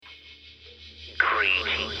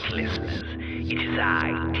Greetings, listeners. It is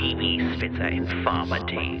I, TV Spitzer and Farmer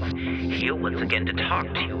Dave, here once again to talk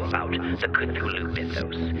to you about the Cthulhu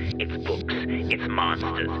mythos, its books, its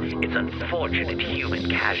monsters, its unfortunate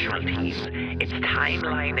human casualties, its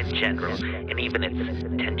timeline in general, and even its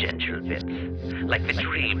tangential bits, like the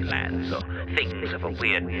dreamlands or things of a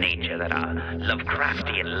weird nature that are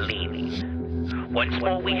Lovecraftian leaning. Once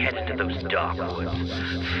more we head into those dark woods,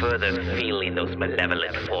 further feeling those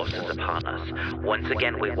malevolent forces upon us. Once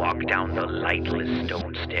again we walk down the lightless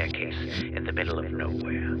stone staircase in the middle of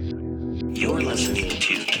nowhere. You're listening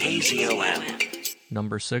to KZOM.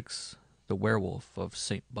 Number 6, The Werewolf of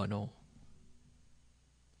St. Bonnot.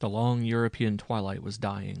 The long European twilight was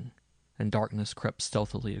dying, and darkness crept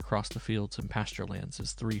stealthily across the fields and pasturelands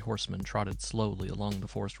as 3 horsemen trotted slowly along the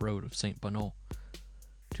forest road of St. Bonnot.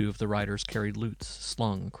 2 of the riders carried lutes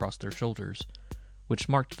slung across their shoulders, which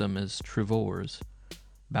marked them as trouveurs,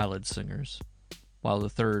 ballad singers, while the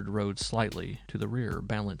third rode slightly to the rear,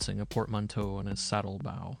 balancing a portmanteau on his saddle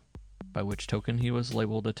bow, by which token he was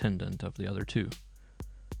labeled attendant of the other 2.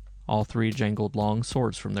 All 3 jangled long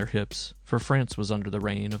swords from their hips, for France was under the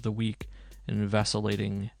reign of the weak and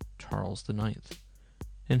vacillating Charles IX,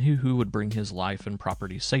 and he who would bring his life and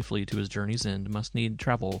property safely to his journey's end must need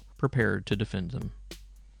travel prepared to defend them.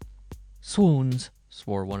 "Swoons,"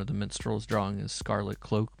 swore one of the minstrels, drawing his scarlet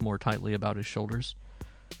cloak more tightly about his shoulders,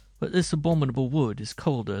 "but this abominable wood is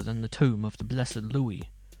colder than the tomb of the blessed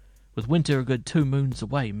Louis. With winter a good 2 moons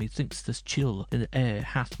away, methinks this chill in the air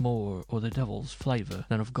hath more o' the devil's flavour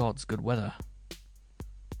than of God's good weather."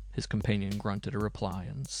 His companion grunted a reply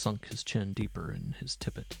and sunk his chin deeper in his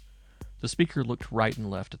tippet. The speaker looked right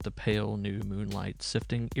and left at the pale new moonlight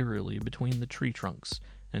sifting eerily between the tree trunks,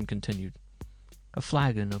 and continued, "A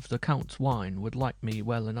flagon of the Count's wine would like me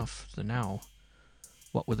well enough the now.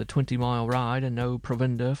 What with a 20-mile ride and no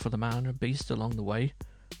provender for the man or beast along the way,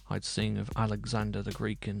 I'd sing of Alexander the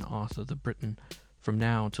Greek and Arthur the Briton from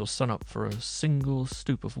now till sunup for a single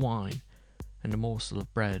stoup of wine and a morsel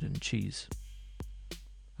of bread and cheese."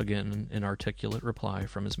 Again an inarticulate reply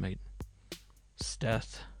from his mate.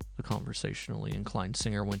 "'Sdeath," the conversationally inclined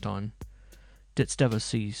singer went on, "didst ever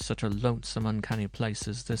see such a lonesome, uncanny place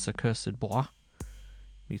as this accursed bois?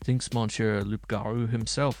 Methinks Monsieur Loup-Garou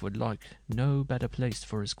himself would like no better place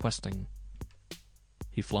for his questing."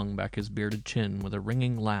 He flung back his bearded chin with a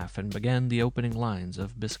ringing laugh and began the opening lines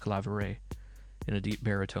of Bisclaveret in a deep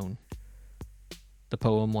baritone. The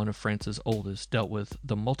poem, one of France's oldest, dealt with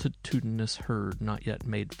the multitudinous herd not yet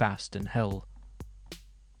made fast in hell.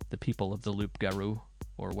 The people of the Loup-Garou,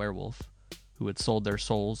 or werewolf, who had sold their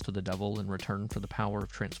souls to the devil in return for the power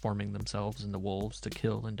of transforming themselves into wolves to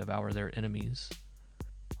kill and devour their enemies.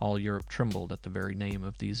 All Europe trembled at the very name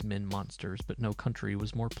of these men-monsters, but no country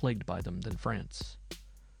was more plagued by them than France.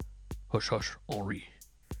 "Hush, hush, Henri!"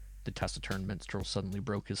 The taciturn minstrel suddenly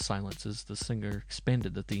broke his silence as the singer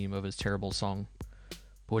expanded the theme of his terrible song.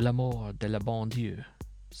 "Pour l'amour de la bon Dieu!"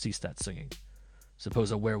 Cease that singing. Suppose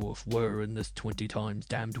a werewolf were in this 20 times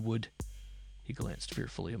damned wood. He glanced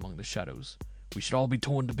fearfully among the shadows. "We should all be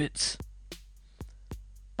torn to bits."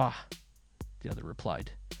 "Bah!" the other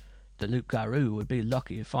replied. "The Loup-Garou would be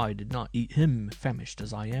lucky if I did not eat him, famished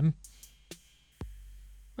as I am."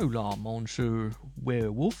 "Hola, Monsieur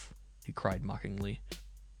Werewolf," he cried mockingly.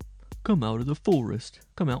 "Come out of the forest.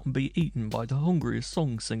 Come out and be eaten by the hungriest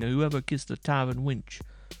song-singer who ever kissed a tavern wench,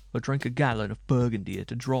 or drank a gallon of Burgundy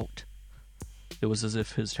at a draught." It was as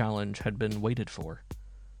if his challenge had been waited for.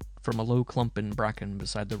 From a low clump in bracken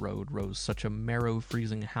beside the road rose such a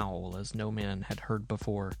marrow-freezing howl as no man had heard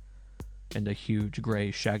before, and a huge gray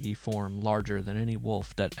shaggy form, larger than any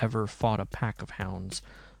wolf that ever fought a pack of hounds,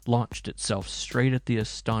 launched itself straight at the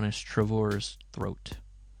astonished trouveur's throat.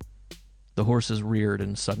 The horses reared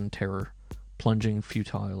in sudden terror, plunging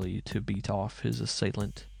futilely to beat off his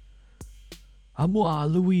assailant. "A moi,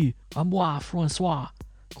 Louis! A moi, Francois!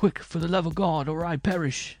 Quick, for the love of God, or I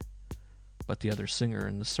perish!" But the other singer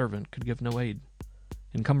and the servant could give no aid.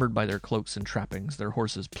 Encumbered by their cloaks and trappings, their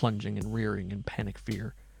horses plunging and rearing in panic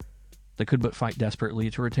fear, they could but fight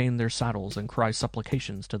desperately to retain their saddles and cry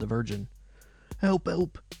supplications to the Virgin. "Help,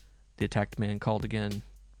 help!" the attacked man called again.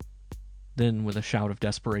 Then, with a shout of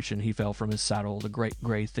desperation, he fell from his saddle, the great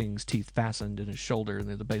gray thing's teeth fastened in his shoulder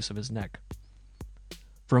near the base of his neck.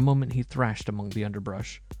 For a moment he thrashed among the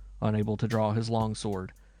underbrush, unable to draw his long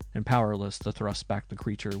sword, and powerless to thrust back the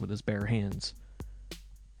creature with his bare hands.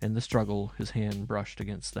 In the struggle, his hand brushed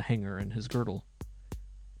against the hanger in his girdle.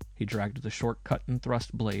 He dragged the short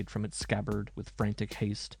cut-and-thrust blade from its scabbard with frantic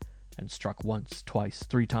haste, and struck once, twice,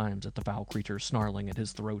 3 times at the foul creature snarling at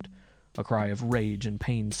his throat. A cry of rage and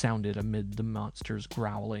pain sounded amid the monster's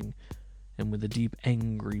growling, and with a deep,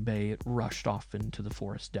 angry bay it rushed off into the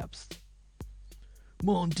forest depths.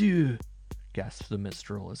 "Mon Dieu!" gasped the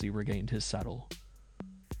minstrel as he regained his saddle.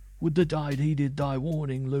 "Would that I'd heeded thy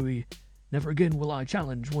warning, Louis. Never again will I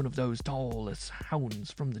challenge one of those tawless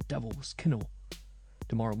hounds from the devil's kennel.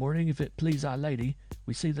 Tomorrow morning, if it please our lady,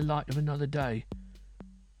 we see the light of another day.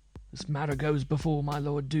 This matter goes before my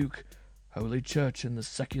Lord Duke. Holy Church and the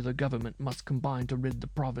secular government must combine to rid the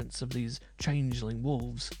province of these changeling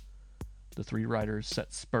wolves." The three riders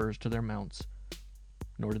set spurs to their mounts,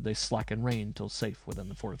 nor did they slacken rein till safe within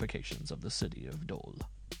the fortifications of the city of Dole.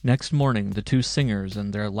 Next morning, the two singers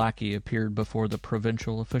and their lackey appeared before the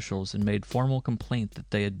provincial officials and made formal complaint that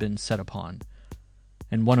they had been set upon,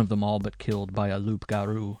 and one of them all but killed by a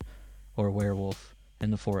loup-garou, or werewolf, in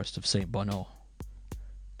the forest of Saint Bonneau.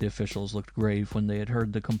 The officials looked grave when they had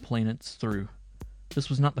heard the complainants through. This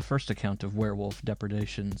was not the first account of werewolf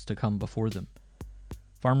depredations to come before them.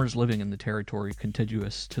 Farmers living in the territory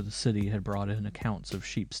contiguous to the city had brought in accounts of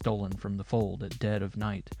sheep stolen from the fold at dead of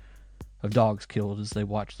night, of dogs killed as they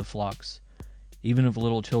watched the flocks, even of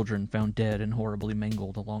little children found dead and horribly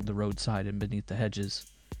mangled along the roadside and beneath the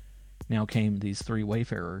hedges. Now came these three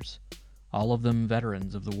wayfarers, all of them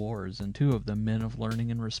veterans of the wars, and two of them men of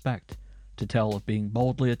learning and respect, to tell of being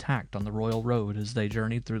boldly attacked on the royal road as they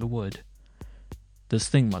journeyed through the wood. This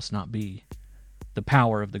thing must not be. The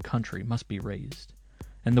power of the country must be raised,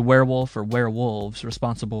 and the werewolf or werewolves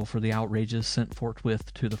responsible for the outrages sent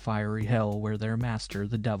forthwith to the fiery hell where their master,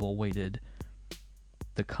 the devil, waited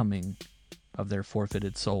the coming of their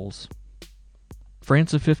forfeited souls.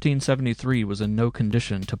 France of 1573 was in no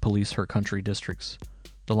condition to police her country districts.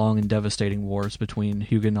 The long and devastating wars between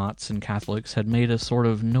Huguenots and Catholics had made a sort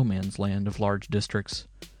of no-man's land of large districts.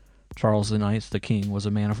 Charles IX, the king, was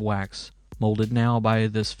a man of wax, molded now by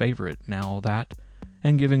this favorite, now that,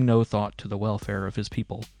 and giving no thought to the welfare of his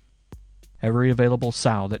people. Every available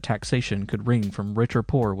sow that taxation could wring from rich or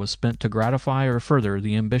poor was spent to gratify or further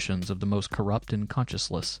the ambitions of the most corrupt and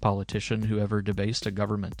conscienceless politician who ever debased a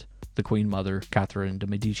government, the Queen Mother, Catherine de'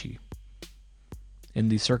 Medici. In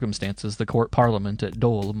these circumstances, the court parliament at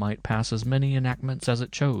Dole might pass as many enactments as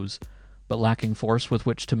it chose, but lacking force with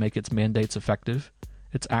which to make its mandates effective,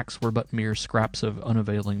 its acts were but mere scraps of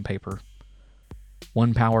unavailing paper.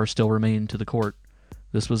 One power still remained to the court.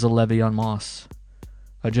 This was a levy on moss,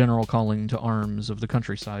 a general calling to arms of the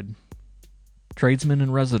countryside. Tradesmen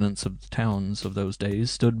and residents of the towns of those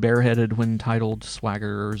days stood bareheaded when titled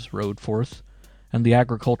swaggerers rode forth, and the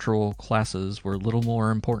agricultural classes were little more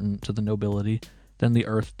important to the nobility than the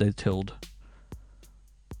earth they tilled.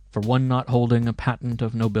 For one not holding a patent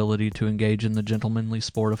of nobility to engage in the gentlemanly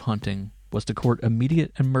sport of hunting was to court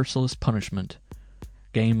immediate and merciless punishment.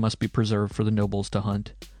 Game must be preserved for the nobles to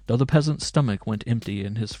hunt, though the peasant's stomach went empty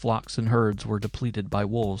and his flocks and herds were depleted by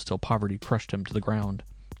wolves till poverty crushed him to the ground.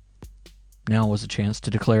 Now was a chance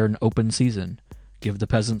to declare an open season, give the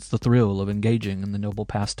peasants the thrill of engaging in the noble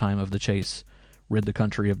pastime of the chase, rid the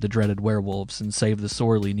country of the dreaded werewolves, and save the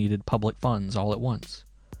sorely needed public funds all at once.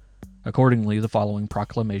 Accordingly, the following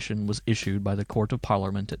proclamation was issued by the Court of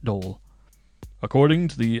Parliament at Dole. According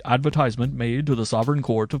to the advertisement made to the Sovereign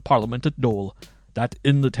Court of Parliament at Dole, that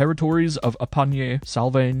in the territories of Apagny,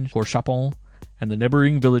 Salvagne, Forchapon, and the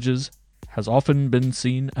neighboring villages has often been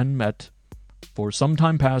seen and met, for some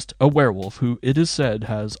time past, a werewolf who, it is said,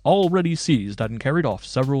 has already seized and carried off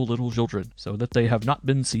several little children, so that they have not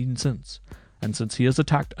been seen since. And since he has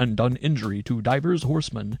attacked and done injury to divers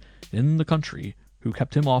horsemen in the country, who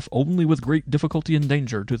kept him off only with great difficulty and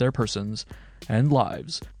danger to their persons and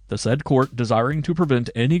lives, the said court, desiring to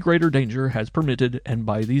prevent any greater danger, has permitted, and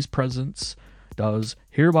by these presents does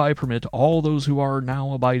hereby permit all those who are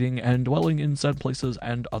now abiding and dwelling in said places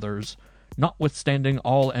and others, notwithstanding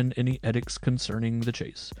all and any edicts concerning the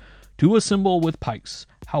chase, to assemble with pikes,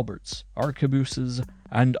 halberts, arquebuses,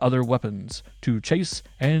 and other weapons, to chase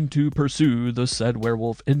and to pursue the said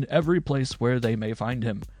werewolf in every place where they may find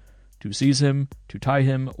him, to seize him, to tie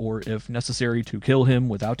him, or if necessary to kill him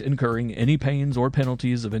without incurring any pains or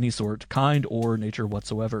penalties of any sort, kind, or nature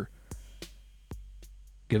whatsoever.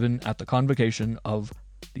 Given at the convocation of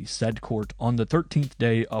the said court on the 13th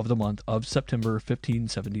day of the month of September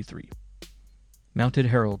 1573. Mounted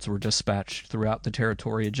heralds were dispatched throughout the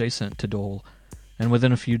territory adjacent to Dole, and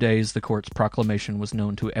within a few days the court's proclamation was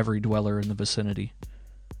known to every dweller in the vicinity.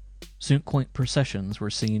 Soon quaint processions were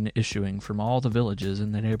seen issuing from all the villages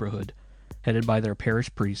in the neighborhood, headed by their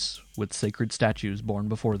parish priests, with sacred statues borne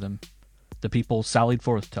before them. The people sallied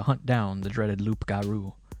forth to hunt down the dreaded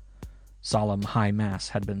loup-garou. Solemn high mass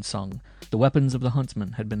had been sung, the weapons of the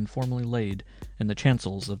huntsmen had been formally laid in the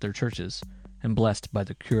chancels of their churches, and blessed by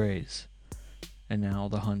the curés, and now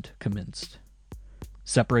the hunt commenced.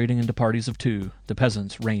 Separating into parties of 2, the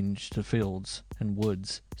peasants ranged the fields and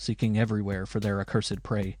woods, seeking everywhere for their accursed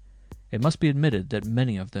prey. It must be admitted that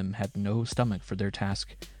many of them had no stomach for their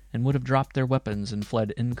task, and would have dropped their weapons and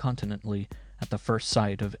fled incontinently at the first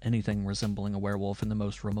sight of anything resembling a werewolf in the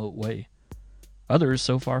most remote way. Others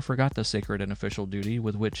so far forgot the sacred and official duty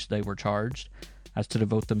with which they were charged as to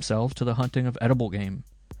devote themselves to the hunting of edible game,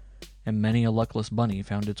 and many a luckless bunny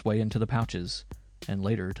found its way into the pouches, and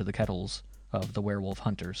later to the kettles, of the werewolf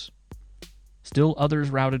hunters. Still others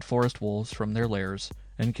routed forest wolves from their lairs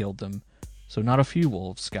and killed them, so not a few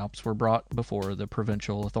wolves' scalps were brought before the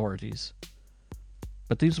provincial authorities.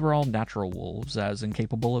 But these were all natural wolves, as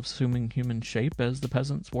incapable of assuming human shape as the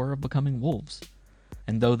peasants were of becoming wolves,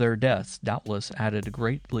 and though their deaths doubtless added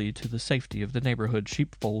greatly to the safety of the neighborhood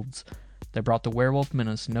sheepfolds, they brought the werewolf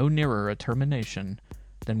menace no nearer a termination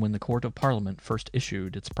than when the Court of Parliament first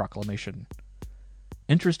issued its proclamation.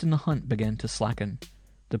 Interest in the hunt began to slacken.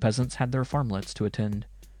 The peasants had their farmlets to attend,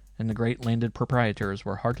 and the great landed proprietors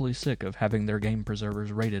were heartily sick of having their game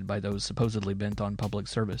preservers raided by those supposedly bent on public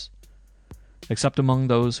service. Except among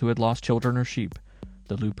those who had lost children or sheep,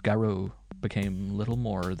 the loup-garou became little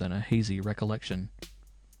more than a hazy recollection.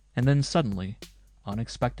 And then suddenly,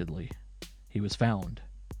 unexpectedly, he was found.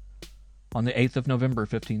 On the 8th of November,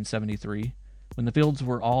 1573, when the fields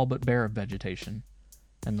were all but bare of vegetation,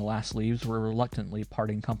 and the last leaves were reluctantly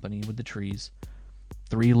parting company with the trees,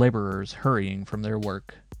 3 laborers hurrying from their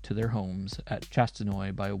work to their homes at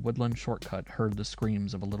Chastenoy by a woodland shortcut heard the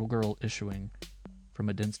screams of a little girl issuing from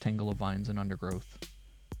a dense tangle of vines and undergrowth,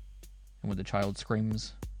 and with the child's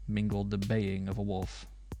screams mingled the baying of a wolf.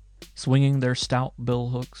 Swinging their stout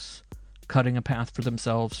billhooks, cutting a path for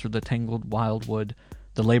themselves through the tangled wildwood,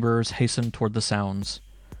 the laborers hastened toward the sounds.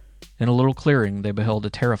 In a little clearing they beheld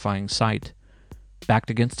a terrifying sight.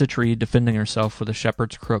 Backed against a tree, defending herself with a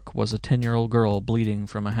shepherd's crook, was a 10-year-old girl bleeding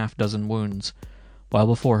from a half-dozen wounds, while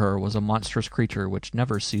before her was a monstrous creature which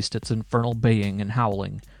never ceased its infernal baying and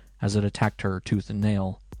howling as it attacked her tooth and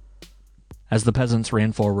nail. As the peasants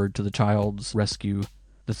ran forward to the child's rescue,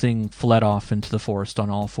 the thing fled off into the forest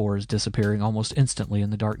on all fours, disappearing almost instantly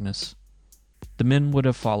in the darkness. The men would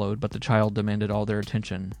have followed, but the child demanded all their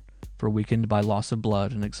attention, for weakened by loss of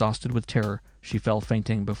blood and exhausted with terror, she fell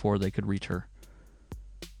fainting before they could reach her.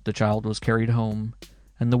 The child was carried home,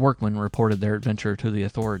 and the workmen reported their adventure to the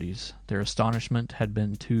authorities. Their astonishment had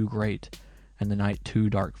been too great, and the night too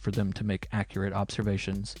dark for them to make accurate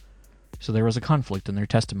observations, so there was a conflict in their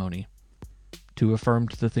testimony. 2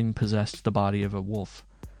 affirmed the thing possessed the body of a wolf.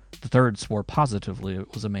 The 3rd swore positively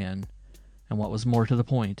it was a man, and what was more to the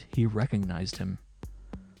point, he recognized him.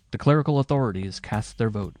 The clerical authorities cast their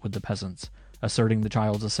vote with the peasants, asserting the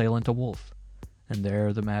child's assailant a wolf, and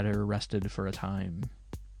there the matter rested for a time.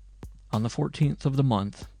 On the 14th of the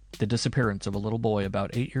month, the disappearance of a little boy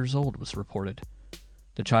about 8 years old was reported.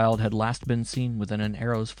 The child had last been seen within an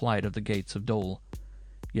arrow's flight of the gates of Dole,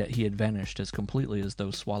 yet he had vanished as completely as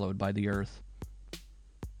though swallowed by the earth.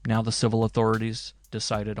 Now the civil authorities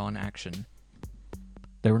decided on action.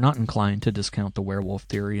 They were not inclined to discount the werewolf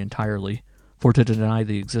theory entirely, for to deny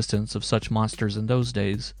the existence of such monsters in those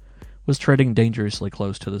days was treading dangerously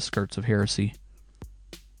close to the skirts of heresy.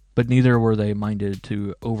 But neither were they minded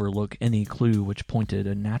to overlook any clue which pointed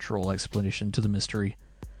a natural explanation to the mystery.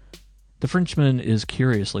 The Frenchman is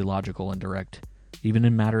curiously logical and direct, even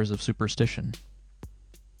in matters of superstition.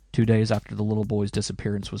 2 days after the little boy's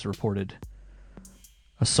disappearance was reported,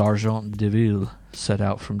 a sergeant de ville set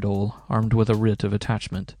out from Dole, armed with a writ of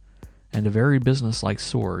attachment, and a very businesslike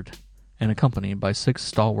sword, and accompanied by 6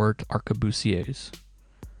 stalwart arquebusiers.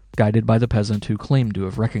 Guided by the peasant who claimed to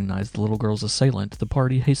have recognized the little girl's assailant, the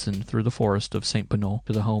party hastened through the forest of Saint-Benoît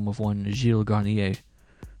to the home of one Gilles Garnier,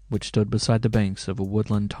 which stood beside the banks of a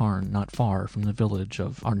woodland tarn not far from the village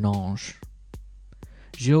of Arnange.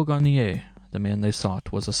 Gilles Garnier, the man they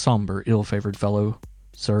sought, was a somber, ill-favored fellow,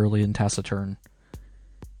 surly and taciturn.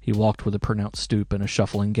 He walked with a pronounced stoop and a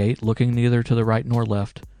shuffling gait, looking neither to the right nor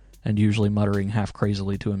left, and usually muttering half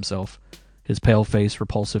crazily to himself. His pale face,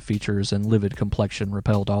 repulsive features, and livid complexion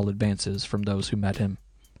repelled all advances from those who met him.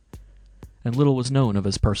 And little was known of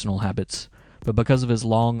his personal habits, but because of his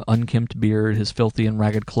long, unkempt beard, his filthy and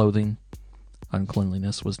ragged clothing,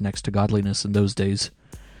 uncleanliness was next to godliness in those days,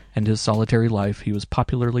 and his solitary life, he was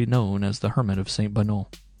popularly known as the Hermit of Saint-Benoît.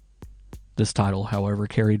 This title, however,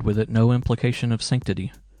 carried with it no implication of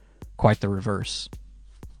sanctity, quite the reverse.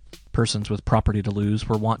 Persons with property to lose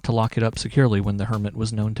were wont to lock it up securely when the hermit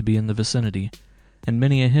was known to be in the vicinity, and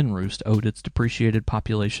many a hen roost owed its depreciated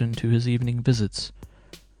population to his evening visits.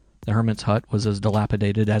 The hermit's hut was as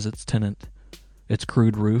dilapidated as its tenant. Its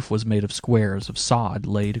crude roof was made of squares of sod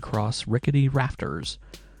laid across rickety rafters,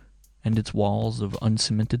 and its walls of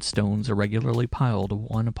uncemented stones irregularly piled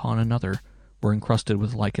one upon another were encrusted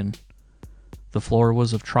with lichen. The floor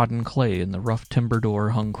was of trodden clay, and the rough timber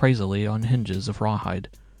door hung crazily on hinges of rawhide.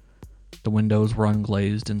 The windows were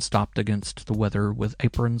unglazed and stopped against the weather with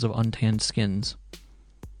aprons of untanned skins.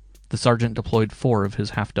 The sergeant deployed 4 of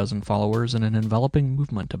his half-dozen followers in an enveloping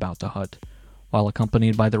movement about the hut, while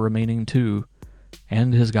accompanied by the remaining 2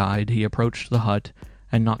 and his guide, he approached the hut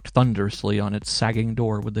and knocked thunderously on its sagging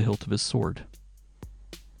door with the hilt of his sword.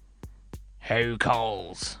 "Who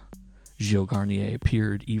calls?" Gilles Garnier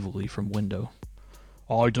peered evilly from window.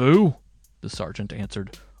 "I do," the sergeant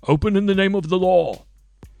answered. "Open in the name of the law."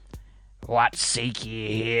 "What seek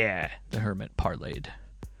ye here?" the hermit parleyed.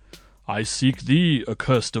 "I seek thee,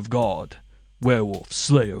 accursed of God, werewolf,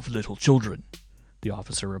 slayer of little children," the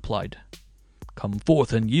officer replied. "Come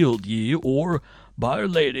forth and yield ye, or, by Our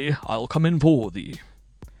Lady, I'll come in for thee."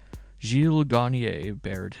 Gilles Garnier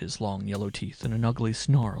bared his long yellow teeth in an ugly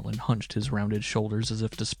snarl and hunched his rounded shoulders as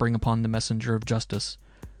if to spring upon the messenger of justice,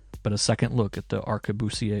 but a second look at the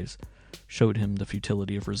arquebusiers showed him the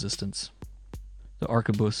futility of resistance. The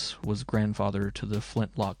arquebus was grandfather to the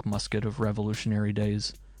flintlock musket of Revolutionary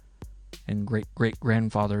days, and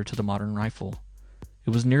great-great-grandfather to the modern rifle. It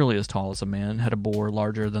was nearly as tall as a man, had a bore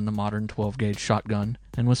larger than the modern 12-gauge shotgun,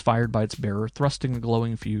 and was fired by its bearer thrusting a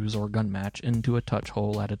glowing fuse or gun match into a touch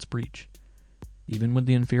hole at its breech. Even with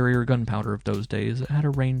the inferior gunpowder of those days, it had a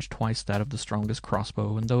range twice that of the strongest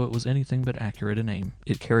crossbow, and though it was anything but accurate in aim,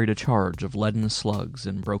 it carried a charge of leaden slugs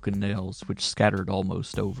and broken nails which scattered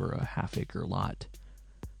almost over a half-acre lot.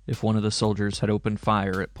 If one of the soldiers had opened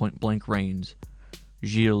fire at point-blank range,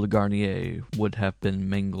 Gilles Garnier would have been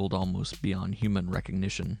mangled almost beyond human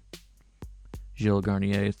recognition. Gilles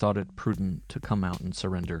Garnier thought it prudent to come out and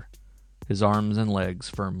surrender, his arms and legs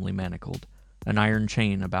firmly manacled, an iron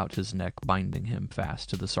chain about his neck binding him fast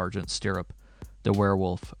to the sergeant's stirrup. The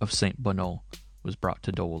werewolf of Saint Bonneau was brought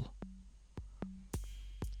to Dole.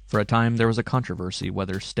 For a time there was a controversy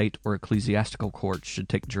whether state or ecclesiastical courts should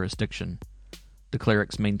take jurisdiction. The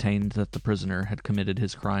clerics maintained that the prisoner had committed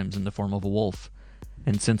his crimes in the form of a wolf,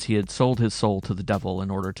 and since he had sold his soul to the devil in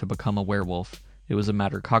order to become a werewolf, it was a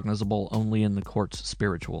matter cognizable only in the courts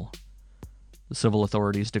spiritual. The civil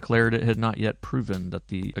authorities declared it had not yet proven that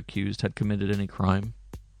the accused had committed any crime,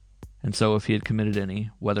 and so if he had committed any,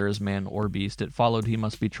 whether as man or beast, it followed he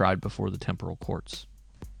must be tried before the temporal courts.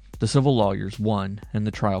 The civil lawyers won, and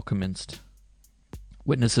the trial commenced.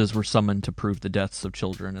 Witnesses were summoned to prove the deaths of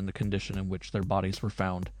children and the condition in which their bodies were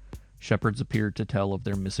found. Shepherds appeared to tell of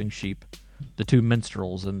their missing sheep. The 2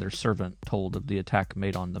 minstrels and their servant told of the attack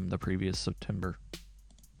made on them the previous September.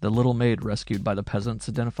 The little maid rescued by the peasants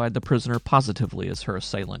identified the prisoner positively as her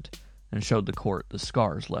assailant, and showed the court the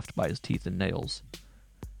scars left by his teeth and nails.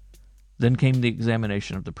 Then came the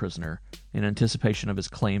examination of the prisoner. In anticipation of his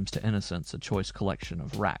claims to innocence, a choice collection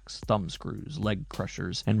of racks, thumbscrews, leg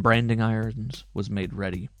crushers, and branding irons was made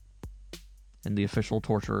ready, and the official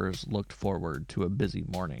torturers looked forward to a busy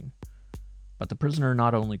morning. But the prisoner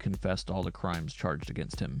not only confessed all the crimes charged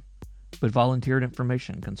against him, but volunteered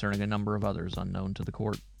information concerning a number of others unknown to the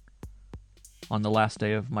court. On the last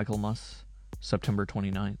day of Michaelmas, September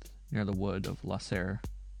 29th, near the wood of La Serre,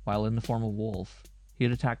 while in the form of wolf, he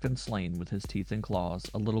had attacked and slain with his teeth and claws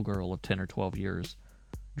a little girl of 10 or 12 years,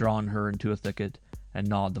 drawn her into a thicket, and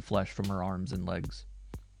gnawed the flesh from her arms and legs.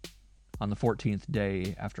 On the 14th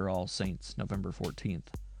day after All Saints, November 14th,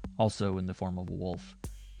 also in the form of a wolf,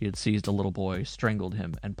 he had seized a little boy, strangled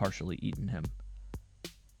him, and partially eaten him.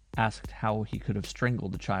 Asked how he could have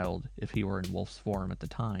strangled the child if he were in wolf's form at the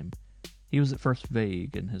time, he was at first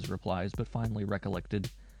vague in his replies, but finally recollected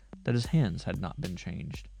that his hands had not been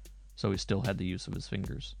changed, so he still had the use of his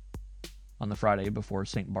fingers. On the Friday before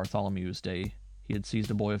St. Bartholomew's Day, he had seized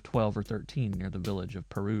a boy of 12 or 13 near the village of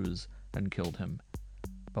Perouse and killed him,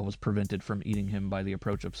 but was prevented from eating him by the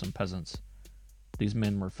approach of some peasants. These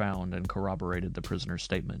men were found and corroborated the prisoner's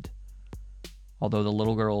statement. Although the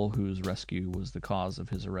little girl whose rescue was the cause of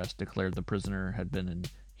his arrest declared the prisoner had been in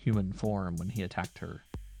human form when he attacked her,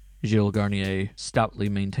 Gilles Garnier stoutly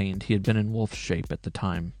maintained he had been in wolf's shape at the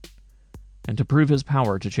time. And to prove his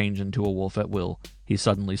power to change into a wolf at will, he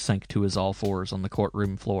suddenly sank to his all fours on the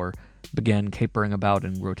courtroom floor, began capering about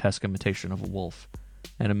in grotesque imitation of a wolf,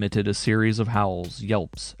 and emitted a series of howls,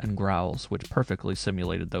 yelps, and growls which perfectly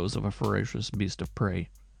simulated those of a ferocious beast of prey.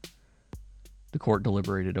 The court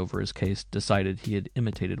deliberated over his case, decided he had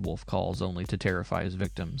imitated wolf calls only to terrify his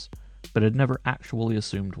victims, but had never actually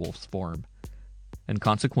assumed wolf's form, and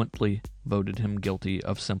consequently voted him guilty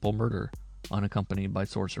of simple murder, unaccompanied by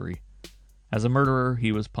sorcery, As a murderer,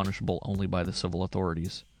 he was punishable only by the civil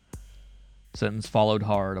authorities. Sentence followed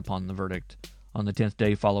hard upon the verdict. On the 10th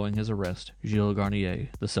day following his arrest, Gilles Garnier,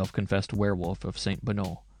 the self-confessed werewolf of Saint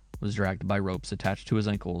Benoît, was dragged by ropes attached to his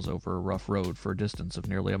ankles over a rough road for a distance of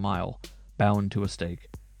nearly a mile, bound to a stake,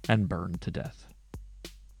 and burned to death.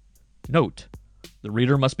 Note: the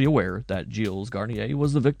reader must be aware that Gilles Garnier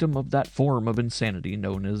was the victim of that form of insanity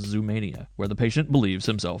known as zoomania, where the patient believes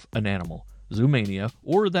himself an animal. Zoomania,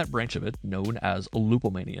 or that branch of it known as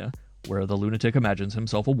lupomania, where the lunatic imagines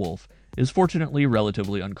himself a wolf, is fortunately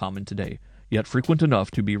relatively uncommon today, yet frequent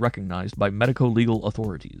enough to be recognized by medico-legal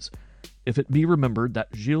authorities. If it be remembered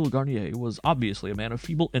that Gilles Garnier was obviously a man of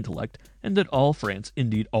feeble intellect, and that all France,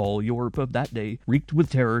 indeed all Europe of that day, reeked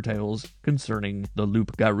with terror tales concerning the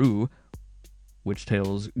loup-garou, which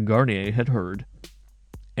tales Garnier had heard,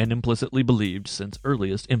 and implicitly believed since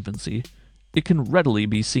earliest infancy, it can readily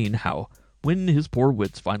be seen how, when his poor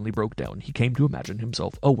wits finally broke down, he came to imagine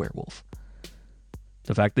himself a werewolf.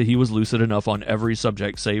 The fact that he was lucid enough on every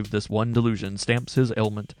subject save this one delusion stamps his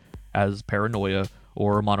ailment as paranoia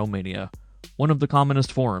or monomania, one of the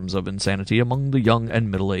commonest forms of insanity among the young and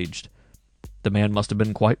middle-aged. The man must have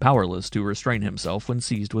been quite powerless to restrain himself when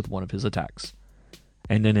seized with one of his attacks,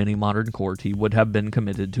 and in any modern court he would have been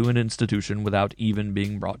committed to an institution without even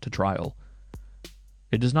being brought to trial.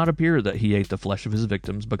 It does not appear that he ate the flesh of his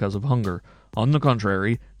victims because of hunger. On the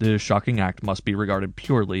contrary, this shocking act must be regarded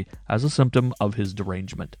purely as a symptom of his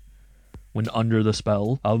derangement. When under the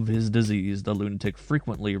spell of his disease, the lunatic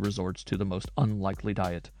frequently resorts to the most unlikely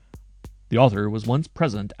diet. The author was once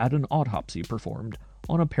present at an autopsy performed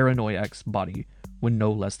on a paranoiac's body, when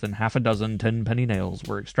no less than half a dozen 10-penny nails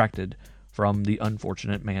were extracted from the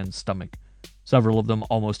unfortunate man's stomach, several of them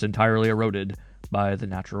almost entirely eroded by the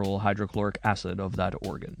natural hydrochloric acid of that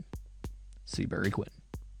organ. See Barry Quinn.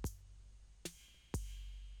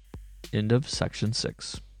 End of section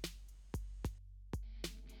 6.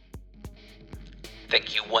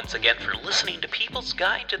 Thank you once again for listening to People's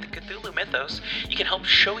Guide to the Cthulhu Mythos. You can help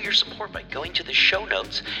show your support by going to the show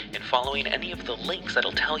notes and following any of the links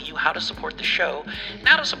that'll tell you how to support the show and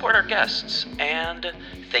how to support our guests. And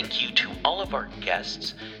thank you to all of our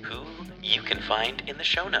guests who you can find in the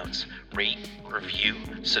show notes. Rate, review,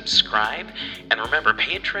 subscribe, and remember,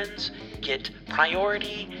 patrons get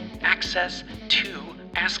priority access to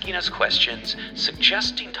asking us questions,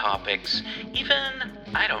 suggesting topics, even,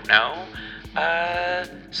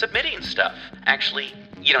 submitting stuff. Actually,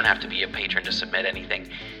 you don't have to be a patron to submit anything.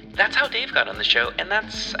 That's how Dave got on the show, and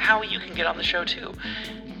that's how you can get on the show too.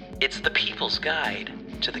 It's the People's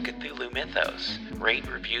Guide to the Cthulhu Mythos. Rate,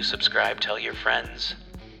 review, subscribe, tell your friends.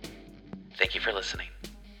 Thank you for listening.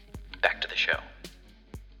 Back to the show.